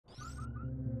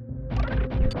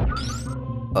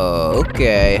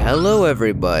Okay, hello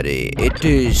everybody. It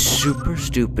is Super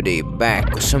Stupidity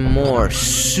back with some more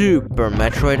Super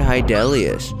Metroid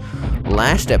Hydellius.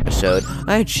 Last episode,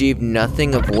 I achieved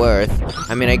nothing of worth.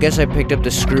 I mean, I guess I picked up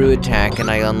the screw attack and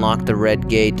I unlocked the red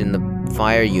gate in the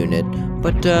fire unit,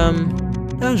 but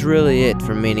that was really it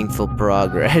for meaningful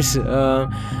progress.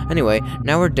 Anyway,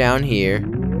 now we're down here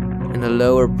in the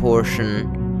lower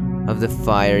portion of the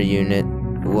fire unit.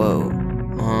 Whoa.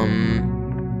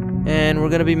 And we're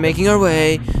gonna be making our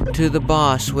way to the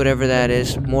boss, whatever that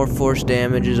is. More force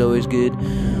damage is always good.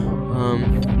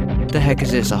 The heck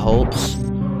is this, a Holtz?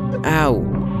 Ow.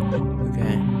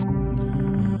 Okay.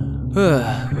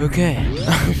 Okay.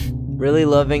 Really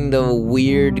loving the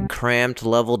weird, cramped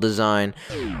level design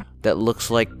that looks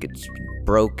like it's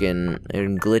broken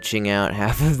and glitching out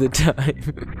half of the time.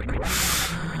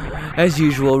 As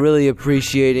usual, really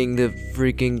appreciating the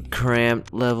freaking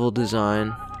cramped level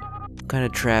design. What kind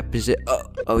of trap is it?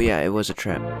 Oh yeah, it was a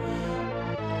trap.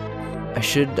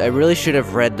 I really should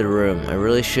have read the room. I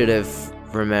really should have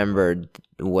remembered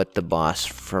what the boss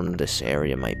from this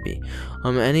area might be.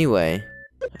 Anyway.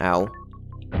 Ow.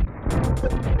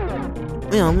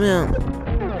 Meow, meow.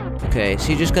 Okay, is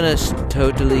he just gonna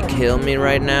totally kill me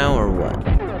right now, or what?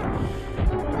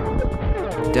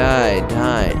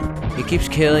 Die. He keeps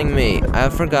killing me. I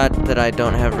forgot that I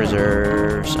don't have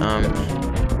reserves.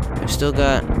 I've still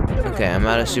got... Okay, I'm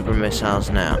out of super missiles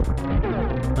now.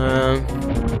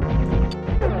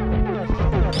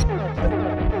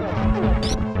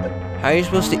 How are you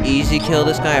supposed to easy kill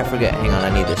this guy? I forget. Hang on, I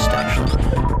need this actually.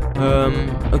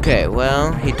 Okay,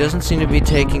 well, he doesn't seem to be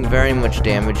taking very much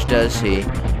damage, does he?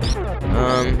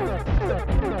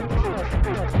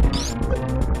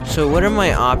 So what are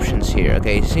my options here?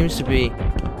 Okay, he seems to be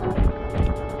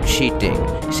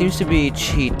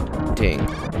cheating.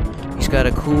 He's got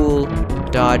a cool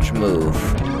dodge move.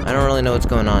 I don't really know what's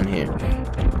going on here.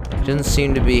 He doesn't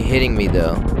seem to be hitting me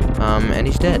though. And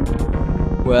he's dead.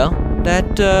 Well,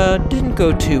 that didn't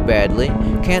go too badly.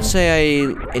 Can't say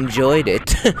I enjoyed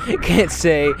it. Can't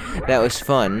say that was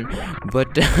fun.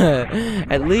 But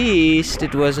at least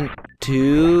it wasn't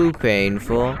too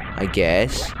painful, I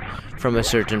guess, from a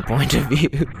certain point of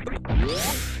view.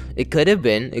 It could have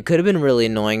been really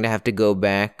annoying to have to go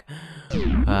back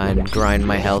and grind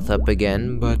my health up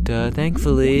again, but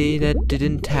thankfully that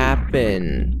didn't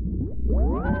happen.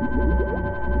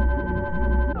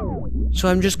 So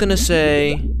I'm just gonna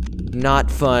say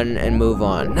not fun and move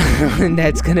on. And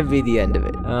that's gonna be the end of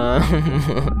it.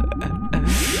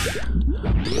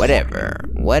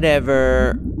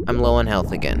 Whatever. I'm low on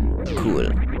health again. Cool.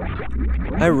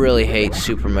 I really hate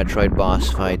Super Metroid boss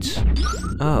fights.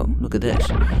 Oh, look at this.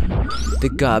 The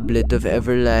Goblet of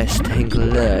Everlasting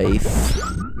Life.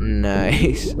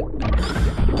 Nice.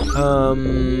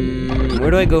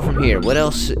 Where do I go from here? What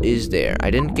else is there? I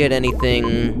didn't get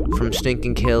anything from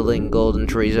stinking killing Golden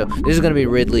Torizo. This is gonna be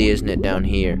Ridley, isn't it, down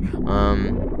here?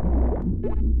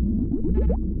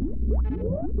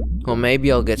 Well,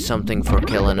 maybe I'll get something for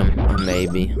killing him. Or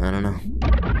maybe. I don't know.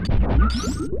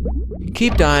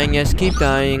 Keep dying, yes, keep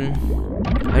dying.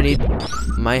 I need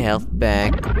my health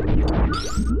back.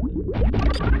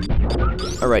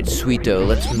 Alright, sweeto,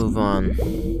 let's move on.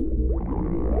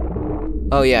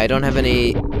 Oh yeah, I don't have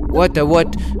any... What?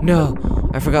 No!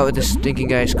 I forgot what this stinking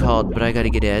guy's called, but I gotta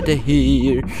get out of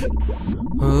here.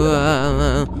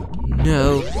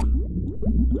 No.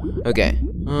 Okay.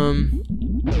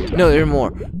 No, there are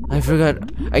more. I forgot.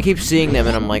 I keep seeing them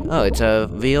and I'm like, oh, it's a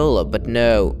Viola, but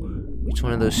no. It's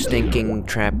one of those stinking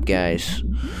trap guys.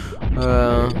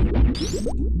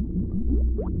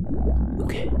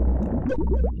 Okay.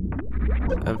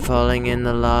 I'm falling in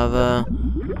the lava.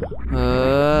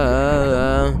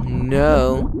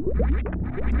 No.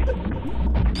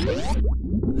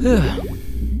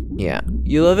 Yeah.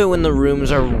 You love it when the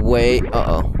rooms are way...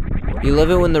 You love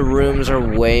it when the rooms are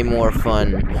way more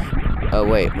fun. Oh,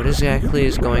 wait. What exactly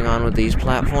is going on with these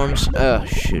platforms? Oh,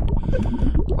 shoot.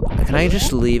 Can I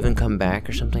just leave and come back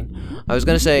or something? I was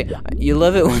gonna say, you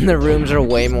love it when the rooms are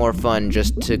way more fun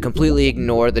just to completely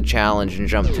ignore the challenge and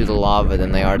jump through the lava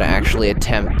than they are to actually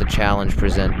attempt the challenge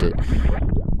presented.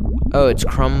 Oh, it's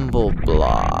crumble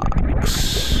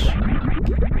blocks.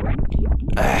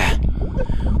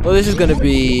 Well, this is gonna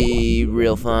be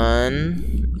real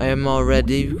fun. I am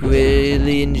already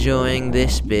really enjoying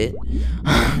this bit.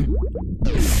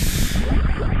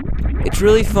 It's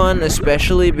really fun,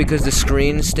 especially because the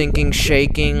screen's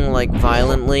shaking, like,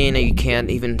 violently, and you can't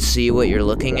even see what you're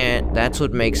looking at. That's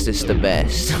what makes this the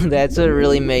best. That's what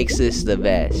really makes this the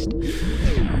best.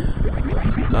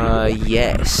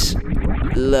 Yes.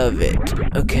 Love it.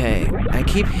 Okay, I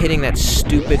keep hitting that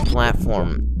stupid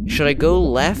platform. Should I go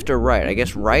left or right? I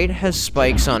guess right has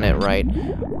spikes on it, right?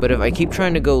 But if I keep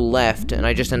trying to go left and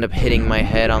I just end up hitting my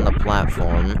head on the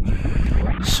platform.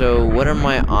 So what are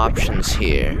my options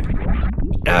here?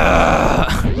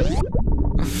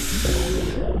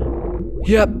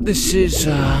 Yep, this is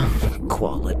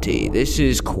quality. This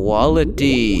is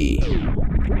quality.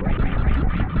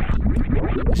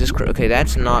 Is this okay?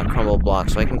 That's not crumble block,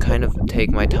 so I can kind of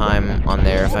take my time on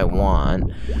there if I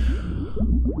want.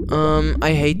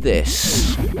 I hate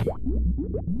this.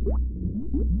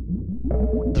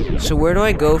 So where do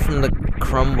I go from the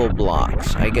crumble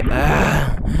blocks? I get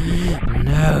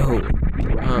no.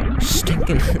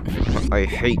 Stinking. I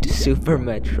hate Super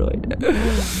Metroid.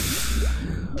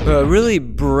 Really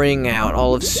bring out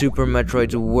all of Super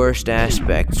Metroid's worst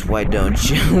aspects. Why don't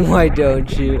you? Why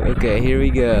don't you? Okay, here we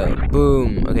go.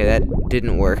 Boom. Okay, that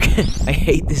didn't work. I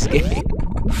hate this game.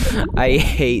 I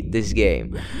hate this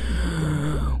game.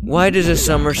 Why does a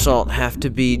somersault have to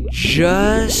be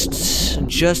just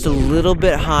a little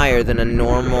bit higher than a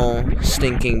normal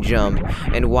stinking jump?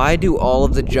 And why do all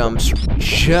of the jumps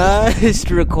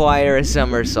just require a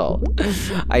somersault?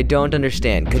 I don't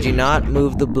understand. Could you not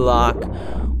move the block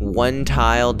one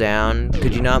tile down?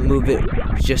 Could you not move it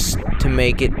just to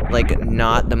make it, like,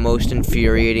 not the most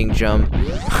infuriating jump?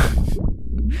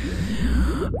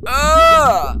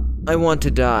 I want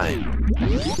to die.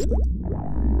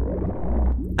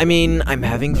 I mean, I'm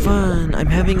having fun. I'm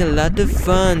having a lot of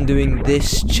fun doing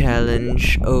this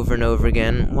challenge over and over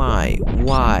again. Why?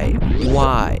 Why?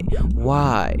 Why?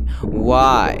 Why?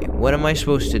 Why? What am I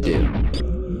supposed to do?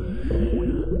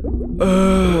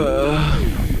 Okay.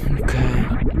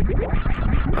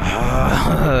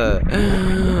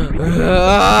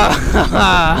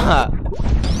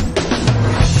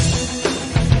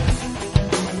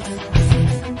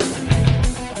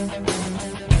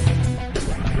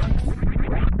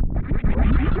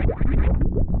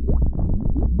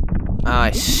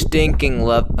 I stinking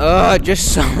love.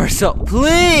 Just somersault,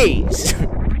 please!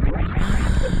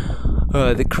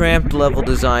 The cramped level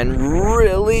design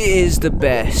really is the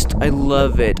best. I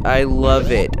love it. I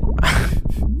love it.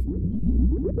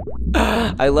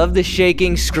 I love the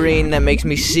shaking screen that makes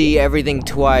me see everything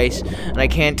twice, and I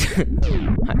can't.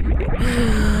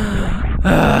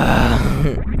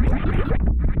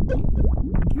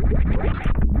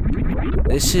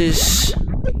 This is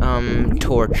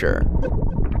torture.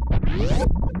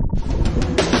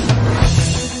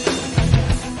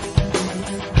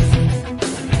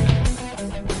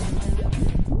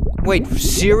 Wait,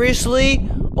 seriously?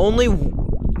 Only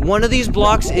one of these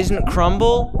blocks isn't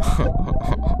crumble?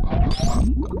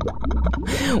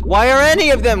 Why are any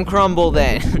of them crumble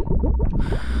then?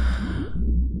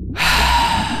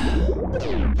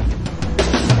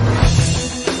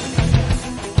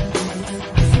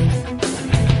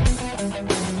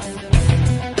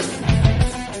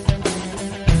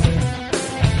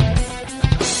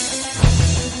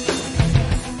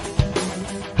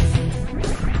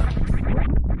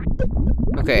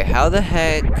 Okay, how the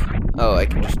heck? Oh, I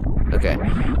can just. Okay.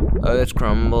 Oh, that's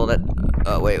crumble. That.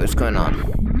 Oh, wait, what's going on?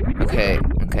 Okay,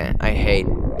 okay. I hate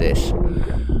this.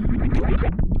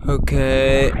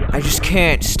 Okay. I just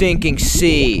can't stinking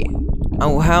see.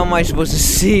 Oh, how am I supposed to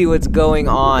see what's going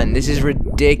on? This is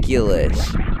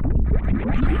ridiculous.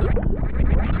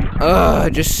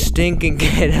 Ugh, just stinking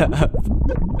get up.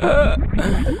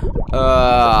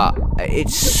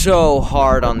 It's so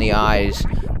hard on the eyes.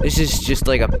 This is just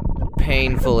like a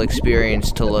painful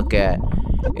experience to look at.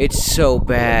 It's so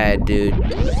bad, dude.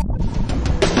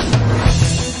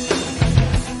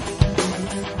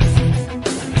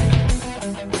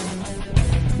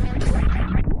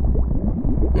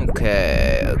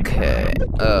 Okay, okay.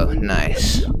 Oh,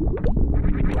 nice.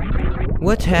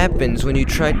 What happens when you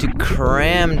try to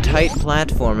cram tight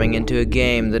platforming into a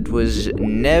game that was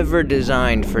never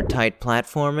designed for tight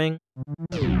platforming?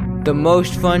 The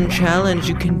most fun challenge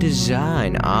you can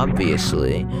design,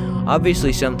 obviously.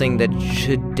 Obviously something that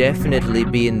should definitely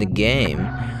be in the game.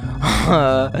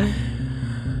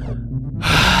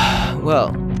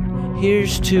 Well,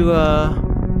 here's to,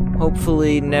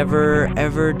 hopefully never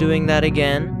ever doing that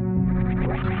again.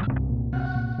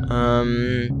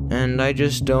 And I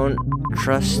just don't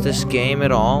trust this game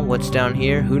at all. What's down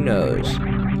here? Who knows?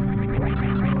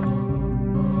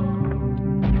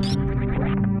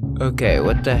 Okay,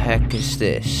 what the heck is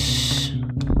this?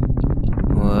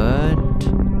 What?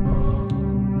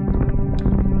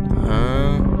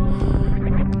 Huh?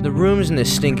 The rooms in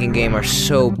this stinking game are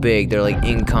so big, they're like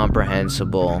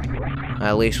incomprehensible.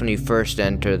 At least when you first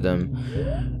enter them.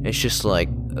 It's just like,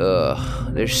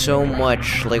 ugh. There's so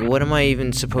much, like what am I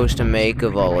even supposed to make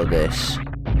of all of this?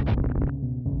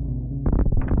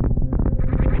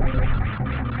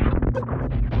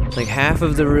 Like, half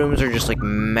of the rooms are just, like,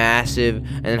 massive,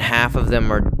 and then half of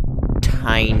them are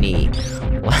tiny.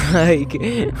 Like...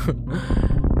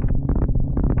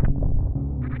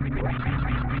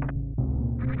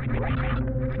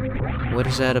 What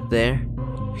is that up there?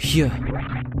 Yeah.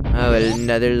 Oh,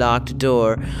 another locked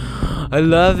door. I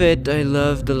love it. I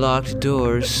love the locked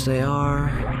doors. They are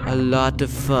a lot of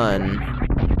fun.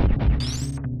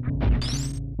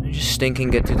 I just stinking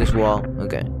get through this wall.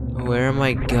 Okay. Where am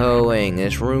I going?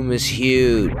 This room is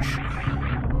huge.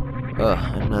 Oh,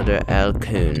 another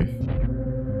Alcoon.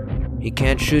 He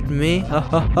can't shoot me? Ha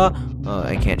ha ha. Oh,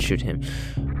 I can't shoot him.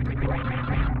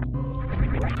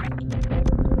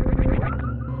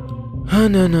 Oh,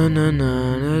 no.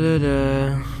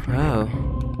 Oh.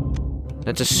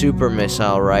 That's a super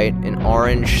missile, right? An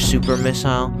orange super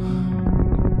missile?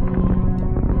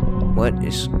 What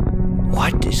is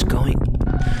going...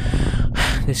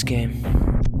 This game.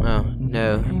 Oh,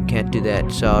 no, you can't do that,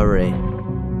 sorry.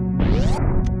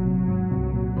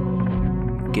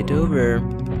 Get over.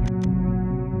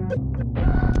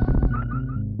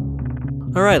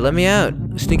 Alright, let me out.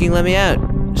 Stinking, let me out.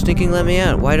 Stinking, let me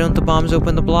out. Why don't the bombs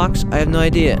open the blocks? I have no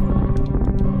idea.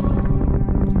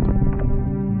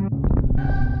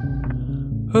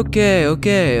 Okay.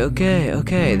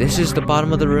 This is the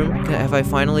bottom of the room. Have I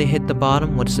finally hit the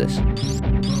bottom? What's this?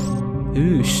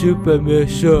 Ooh, super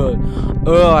missile.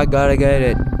 Oh, I gotta get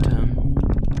it.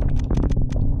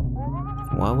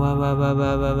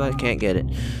 Wow. Can't get it.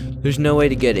 There's no way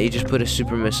to get it. He just put a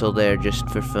super missile there just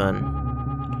for fun.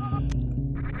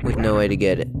 With no way to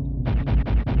get it.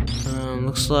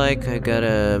 Looks like I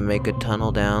gotta make a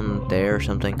tunnel down there or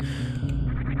something.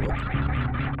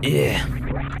 Yeah.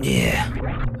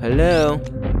 Hello?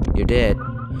 You're dead.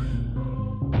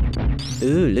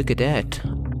 Ooh, look at that.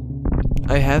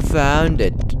 I have found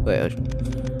it. Wait.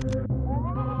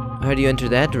 How do you enter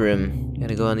that room? You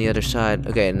gotta go on the other side.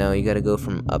 Okay, no, you gotta go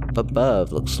from up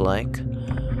above, looks like.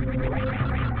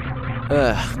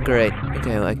 Ugh, great.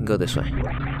 Okay, well, I can go this way.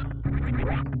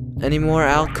 Any more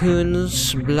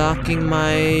Alcoons blocking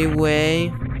my way?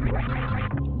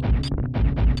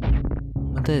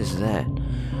 What is that?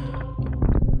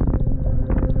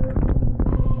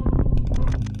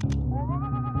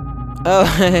 Oh,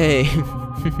 hey!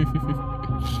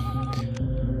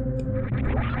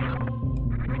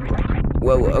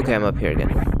 Whoa, okay, I'm up here again.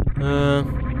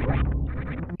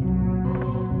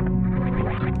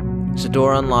 Is the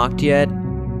door unlocked yet?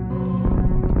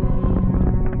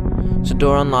 Is the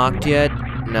door unlocked yet?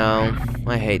 No.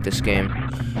 I hate this game.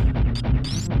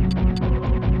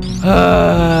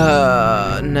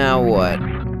 Now what?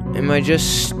 Am I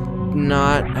just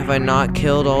not... Have I not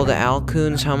killed all the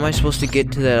Alcoons? How am I supposed to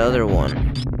get to that other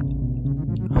one?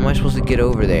 How am I supposed to get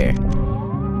over there?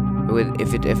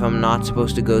 If I'm not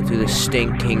supposed to go through the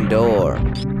stinking door?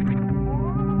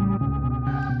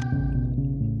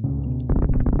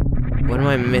 What am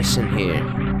I missing here?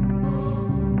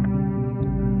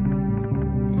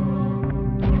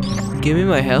 Give me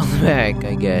my health back,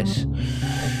 I guess.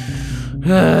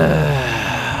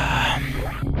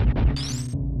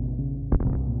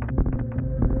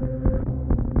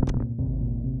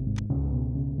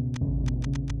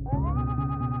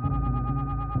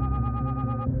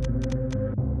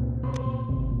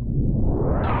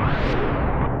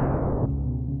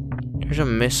 There's a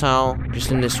missile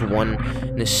just in this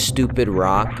stupid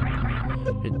rock.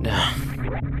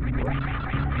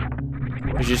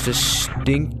 There's just a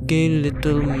stinking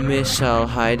little missile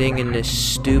hiding in this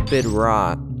stupid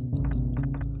rock.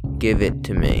 Give it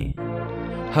to me.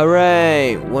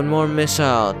 Hooray! One more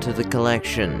missile to the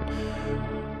collection.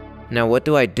 Now what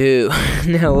do I do?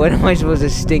 Now what am I supposed to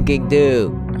stinking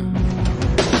do?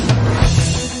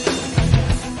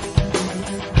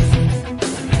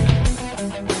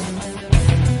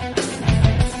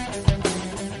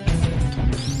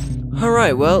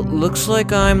 Alright, well, looks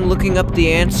like I'm looking up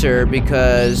the answer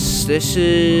because this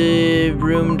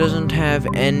room doesn't have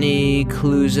any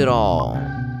clues at all.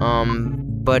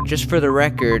 But just for the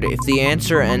record, if the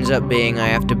answer ends up being I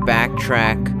have to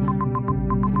backtrack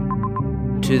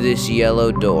to this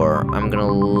yellow door, I'm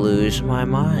gonna lose my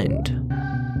mind.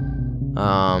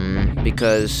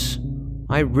 Because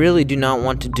I really do not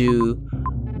want to do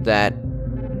that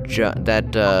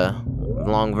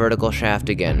long vertical shaft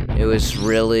again. It was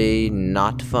really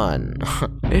not fun.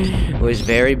 It was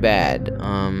very bad.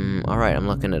 Alright, I'm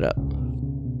looking it up.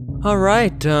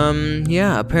 Alright,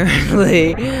 yeah,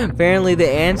 apparently the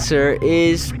answer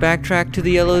is backtrack to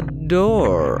the yellow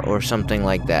door, or something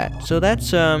like that. So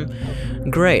that's,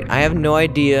 great. I have no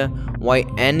idea why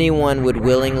anyone would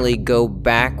willingly go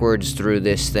backwards through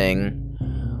this thing.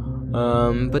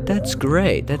 But that's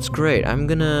great. That's great. I'm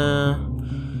gonna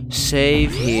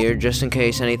save here just in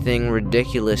case anything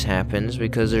ridiculous happens,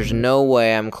 because there's no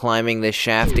way I'm climbing this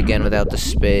shaft again without the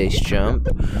space jump.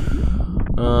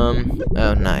 Oh,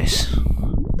 nice.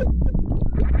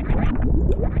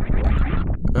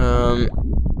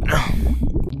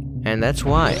 And that's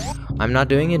why I'm not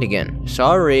doing it again.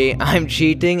 Sorry, I'm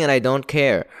cheating and I don't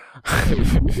care.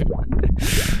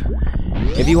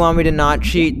 If you want me to not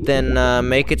cheat, then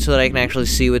make it so that I can actually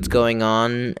see what's going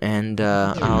on, and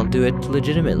I'll do it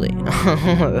legitimately.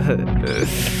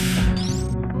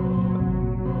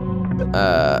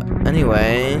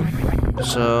 Anyway,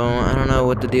 so I don't know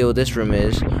what the deal with this room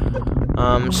is.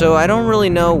 So I don't really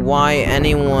know why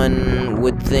anyone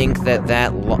would think that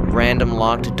that random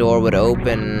locked door would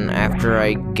open after,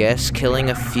 I guess, killing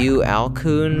a few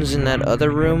Alcoons in that other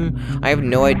room. I have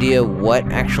no idea what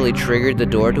actually triggered the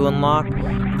door to unlock,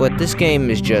 but this game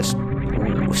is just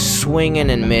swinging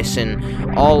and missing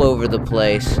all over the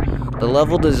place. The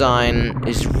level design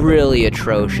is really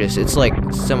atrocious. It's like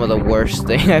some of the worst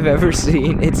thing I've ever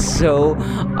seen. It's so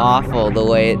awful the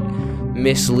way it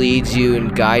misleads you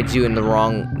and guides you in the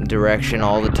wrong direction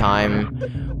all the time,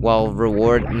 while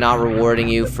not rewarding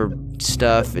you for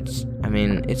stuff. I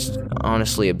mean, it's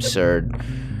honestly absurd.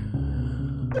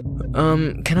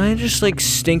 Can I just, like,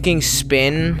 stinking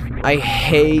spin? I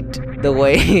hate the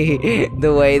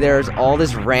way there's all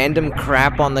this random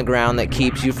crap on the ground that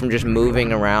keeps you from just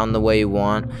moving around the way you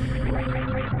want.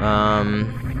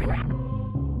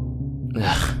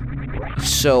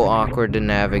 It's so awkward to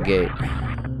navigate.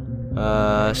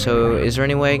 So is there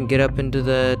any way I can get up into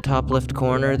the top left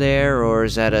corner there, or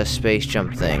is that a space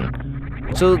jump thing?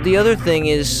 So the other thing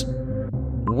is,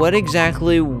 what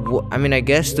exactly, I mean, I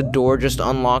guess the door just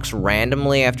unlocks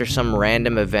randomly after some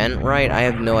random event, right? I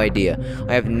have no idea.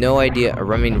 I have no idea.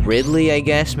 I mean, Ridley, I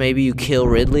guess, maybe you kill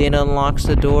Ridley and it unlocks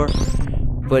the door,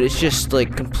 but it's just,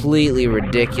 like, completely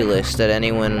ridiculous that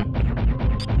anyone...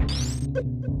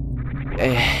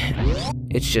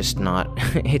 It's just not,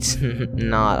 it's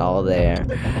not all there.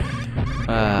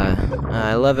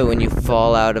 I love it when you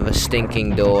fall out of a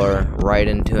stinking door right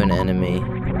into an enemy.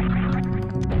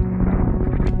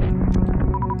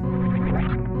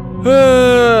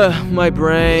 My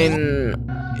brain,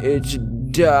 it's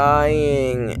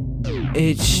dying.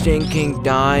 It's stinking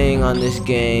dying on this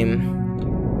game.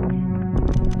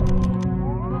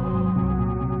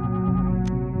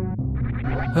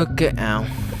 Okay, ow.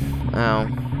 Ow.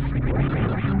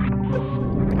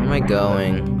 Where am I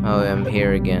going? Oh, I'm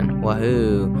here again.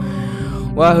 Wahoo.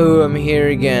 Wahoo, I'm here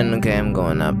again. Okay, I'm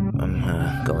going up.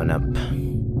 I'm going up.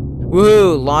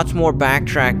 Woohoo! Lots more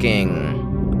backtracking.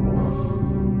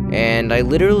 And I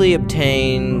literally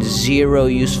obtained 0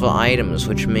 useful items,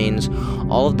 which means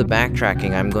all of the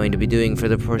backtracking I'm going to be doing for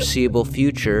the foreseeable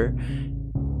future.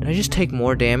 Did I just take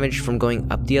more damage from going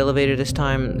up the elevator this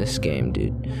time? This game,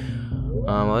 dude.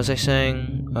 What was I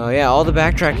saying? Yeah, all the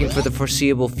backtracking for the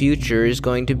foreseeable future is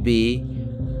going to be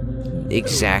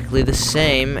exactly the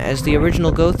same as the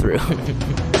original go-through.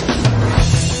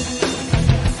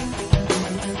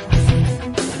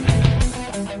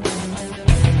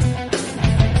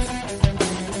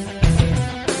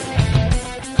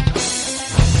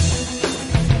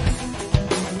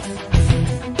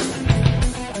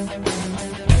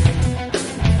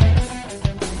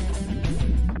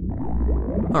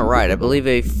 Alright, I believe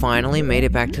I finally made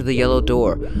it back to the yellow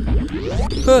door.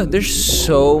 There's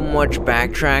so much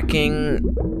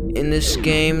backtracking in this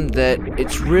game that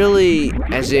it's really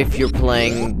as if you're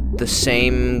playing the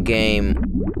same game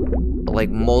like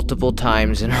multiple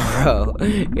times in a row.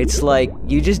 It's like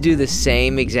you just do the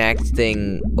same exact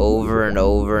thing over and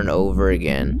over and over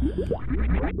again.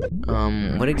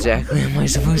 What exactly am I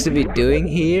supposed to be doing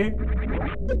here?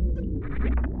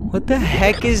 What the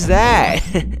heck is that?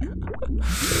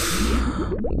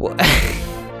 What?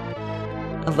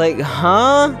 Like,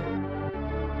 huh?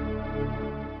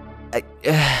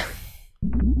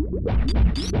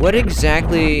 What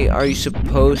exactly are you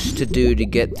supposed to do to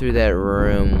get through that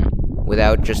room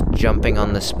without just jumping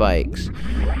on the spikes?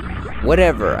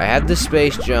 Whatever, I have the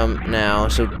space jump now,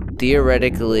 so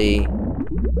theoretically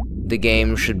the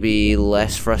game should be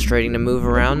less frustrating to move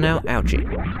around now. Ouchie.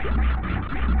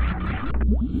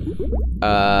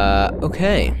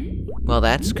 Okay. Well,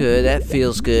 that's good. That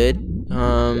feels good.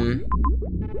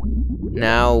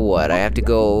 Now what? I have to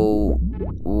go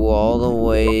all the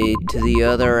way to the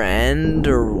other end,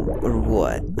 or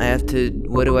what? I have to...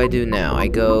 What do I do now? I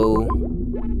go...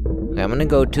 Okay, I'm gonna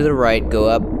go to the right, go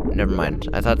up... Never mind.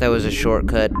 I thought that was a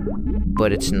shortcut,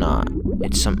 but it's not.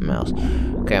 It's something else.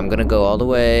 Okay, I'm gonna go all the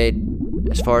way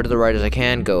as far to the right as I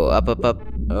can. Go up, up, up,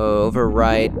 over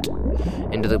right,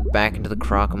 back into the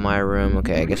crock of my room.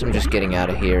 Okay, I guess I'm just getting out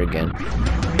of here again.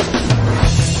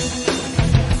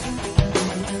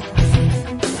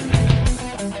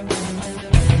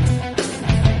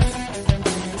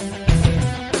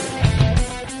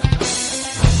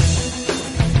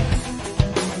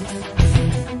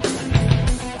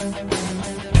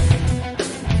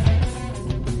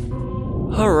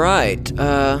 Alright,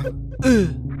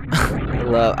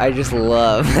 I just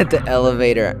love that the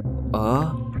elevator.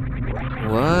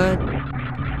 What?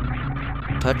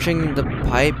 Touching the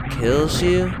pipe kills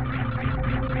you?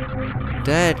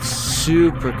 That's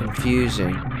super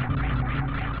confusing.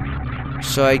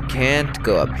 So I can't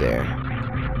go up there.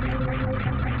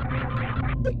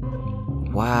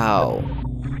 Wow.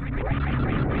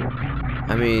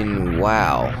 I mean,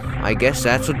 wow. I guess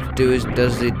that's what does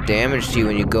the damage to you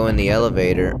when you go in the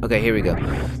elevator. Okay, here we go.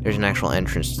 There's an actual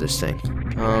entrance to this thing.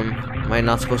 Am I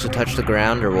not supposed to touch the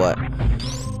ground or what?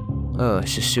 Oh,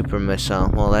 it's a super missile.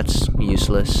 Well, that's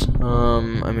useless.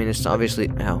 I mean, it's obviously,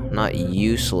 not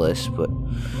useless, but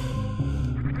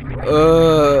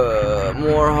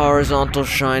more horizontal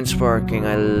shine sparking.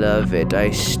 I love it.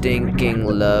 I stinking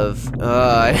love.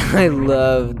 I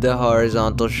love the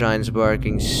horizontal shine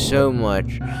sparking so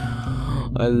much.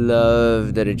 I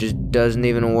love that it just doesn't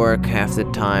even work half the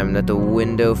time, that the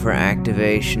window for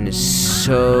activation is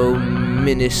so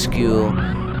minuscule.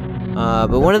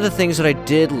 But one of the things that I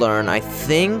did learn, I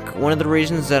think one of the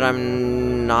reasons that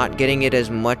I'm not getting it as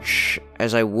much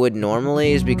as I would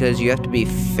normally is because you have to be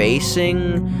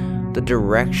facing the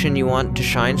direction you want to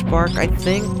shine spark, I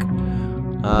think.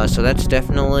 So that's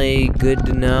definitely good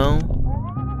to know.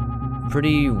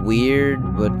 Pretty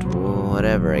weird, but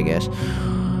whatever, I guess.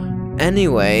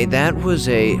 Anyway, that was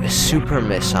a super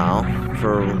missile,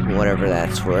 for whatever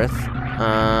that's worth.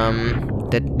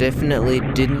 That definitely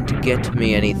didn't get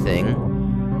me anything.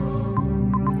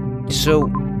 So,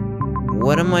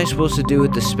 what am I supposed to do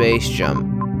with the space jump?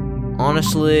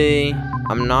 Honestly,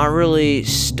 I'm not really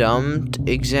stumped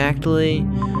exactly,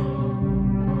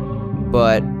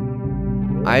 but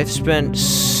I've spent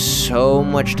so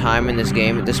much time in this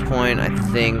game at this point, I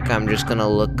think I'm just gonna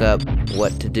look up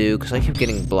what to do, because I keep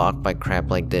getting blocked by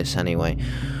crap like this anyway.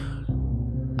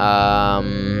 So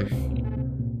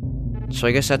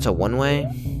I guess that's a one-way,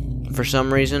 for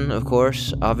some reason, of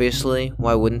course, obviously.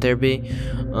 Why wouldn't there be?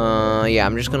 Yeah,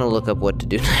 I'm just gonna look up what to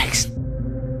do next.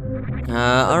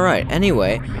 Alright,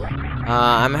 anyway.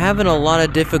 I'm having a lot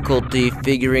of difficulty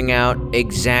figuring out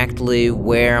exactly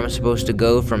where I'm supposed to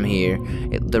go from here.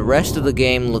 The rest of the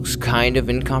game looks kind of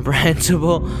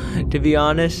incomprehensible, to be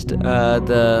honest.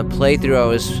 The playthrough I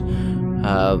was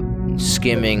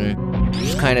skimming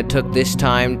just kind of took this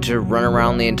time to run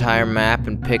around the entire map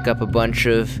and pick up a bunch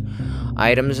of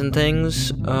items and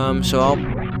things. So I'll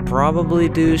probably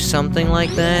do something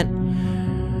like that.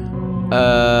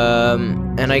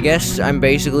 And I guess I'm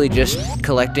basically just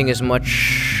collecting as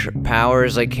much power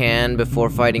as I can before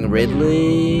fighting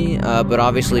Ridley, but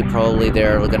obviously probably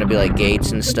there are gonna be like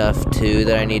gates and stuff too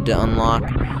that I need to unlock,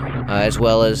 as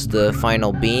well as the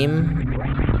final beam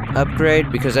upgrade,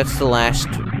 because that's the last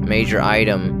major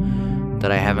item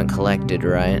that I haven't collected,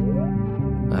 right?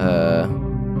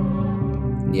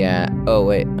 Yeah, oh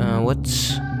wait,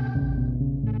 what's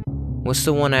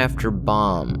the one after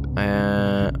bomb?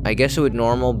 I guess it would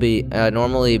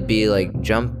normally be like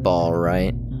jump ball,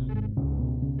 right?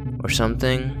 Or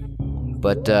something.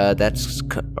 But that's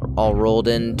all rolled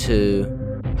into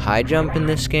high jump in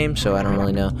this game, so I don't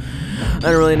really know. I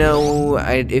don't really know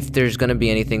if there's gonna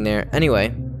be anything there.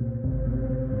 Anyway.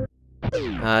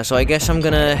 So I guess I'm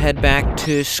gonna head back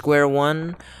to square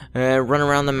one. Run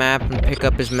around the map and pick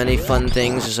up as many fun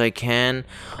things as I can.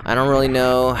 I don't really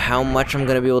know how much I'm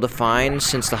gonna be able to find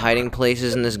since the hiding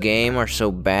places in this game are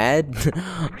so bad.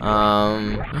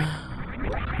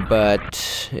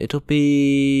 But it'll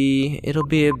be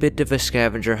a bit of a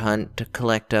scavenger hunt to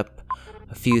collect up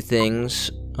a few things.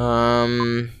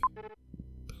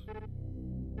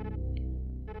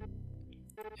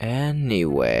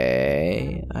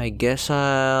 Anyway, I guess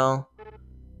I'll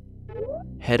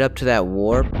head up to that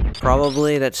warp,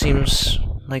 probably. That seems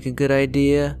like a good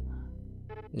idea.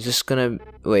 Is this gonna...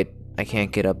 Wait, I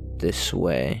can't get up this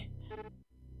way.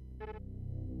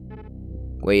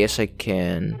 Wait, yes I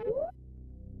can.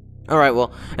 Alright,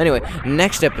 well, anyway,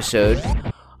 next episode,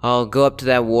 I'll go up to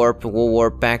that warp, we'll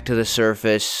warp back to the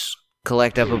surface,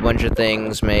 collect up a bunch of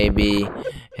things, maybe,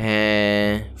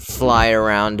 and fly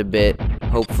around a bit.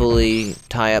 Hopefully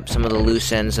tie up some of the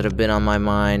loose ends that have been on my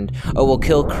mind. Oh, we'll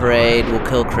kill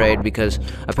Kraid because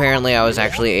apparently I was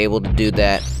actually able to do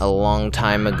that a long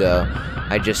time ago.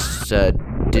 I just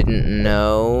didn't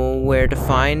know where to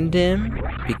find him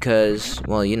because,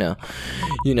 well, I don't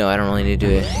really need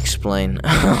to explain.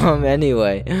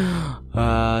 Anyway,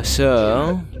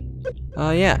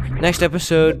 yeah, next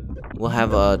episode we'll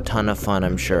have a ton of fun,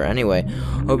 I'm sure. Anyway,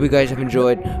 hope you guys have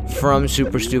enjoyed. From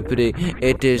Super Stupidity,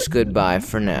 it is goodbye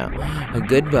for now.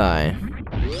 Goodbye.